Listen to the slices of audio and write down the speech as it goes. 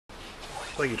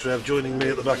Thank you, Trev. Joining me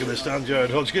at the back of the stand,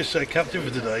 Jared Hodgkiss, captain for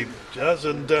today, Jazz,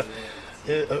 and a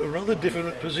rather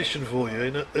different position for you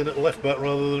in at left back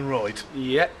rather than right.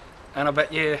 Yeah, and I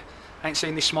bet you ain't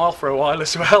seen this smile for a while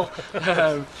as well.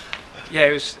 Yeah,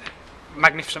 it was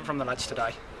magnificent from the lads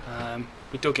today.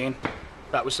 We dug in,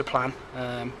 that was the plan.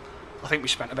 I think we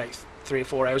spent about 3 or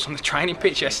 4 hours on the training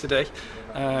pitch yesterday,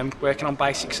 working on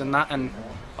basics and that, and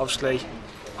obviously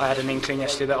I had an inkling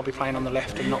yesterday that I'll be playing on the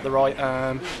left and not the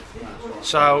right.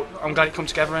 So I'm glad it come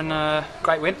together, and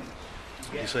great win.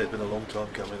 You say it's been a long time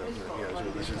coming, hasn't it? Yeah,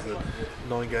 so this is the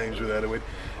 9 games without a win.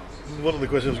 One of the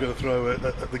questions I was going to throw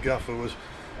at the gaffer was,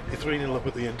 you're 3-0 up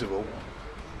at the interval,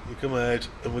 you come out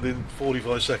and within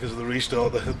 45 seconds of the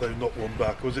restart they've knocked one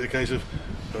back. Was it a case of,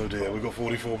 oh dear, we've got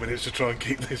 44 minutes to try and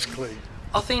keep this clean?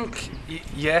 I think,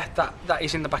 yeah, that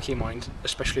is in the back of your mind,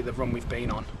 especially the run we've been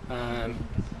on.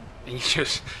 And you're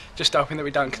just hoping that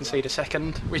we don't concede a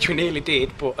second, which we nearly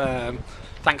did, but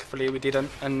thankfully we didn't,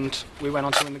 and we went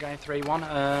on to win the game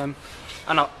 3-1.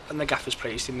 And the gaffer's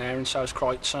pleased in there, and so is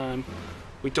Kreitz.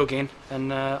 We dug in,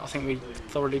 and I think we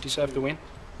thoroughly deserved the win.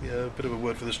 Yeah, a bit of a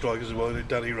word for the strikers as well.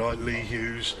 Danny Wright, Lee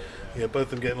Hughes, yeah, both of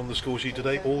them getting on the score sheet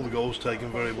today. All the goals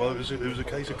taken very well. It was a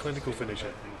case of clinical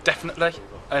finishing. Definitely,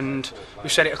 and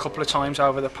we've said it a couple of times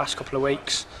over the past couple of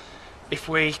weeks. If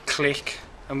we click,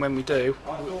 and when we do,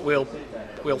 we'll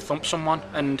thump someone.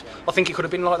 And I think it could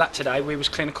have been like that today. We was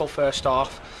clinical first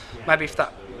half. Maybe if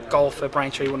that goal for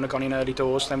Braintree wouldn't have gone in early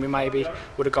doors, then we maybe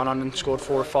would have gone on and scored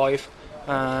 4 or 5.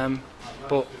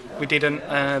 But we didn't.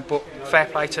 But fair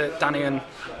play to Danny and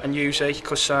Yuzi,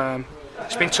 because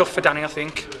it's been tough for Danny, I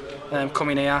think,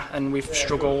 coming here, and we've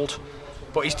struggled.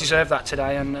 But he's deserved that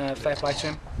today, and fair play to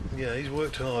him. Yeah, he's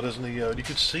worked hard, hasn't he? And you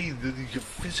could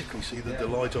physically see the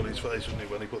delight on his face, wouldn't he,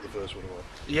 when he put the first one away?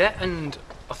 Yeah, and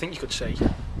I think you could see.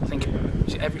 I think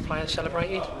every player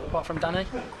celebrated apart from Danny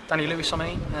Lewis. I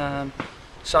mean,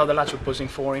 so the lads were buzzing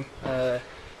for him.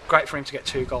 Great for him to get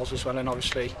 2 goals as well, and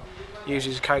obviously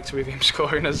uses a character with him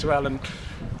scoring as well, and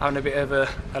having a bit of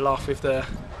a laugh with the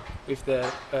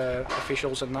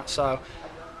officials and that. So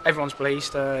everyone's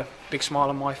pleased. Big smile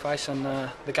on my face, and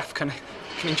the gaffer can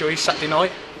enjoy his Saturday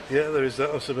night. Yeah, there is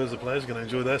that. I suppose the players are going to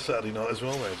enjoy their Saturday night as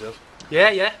well, now, Jeff.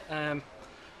 Yeah.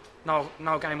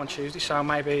 No game on Tuesday, so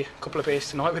maybe a couple of beers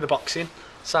tonight with the boxing.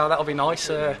 So that'll be nice.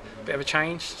 Bit of a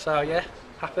change. So yeah,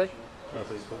 happy. Well,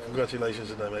 congratulations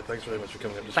today, mate. Thanks very much for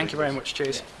coming up to Thank you very much.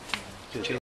 Cheers. Cheers.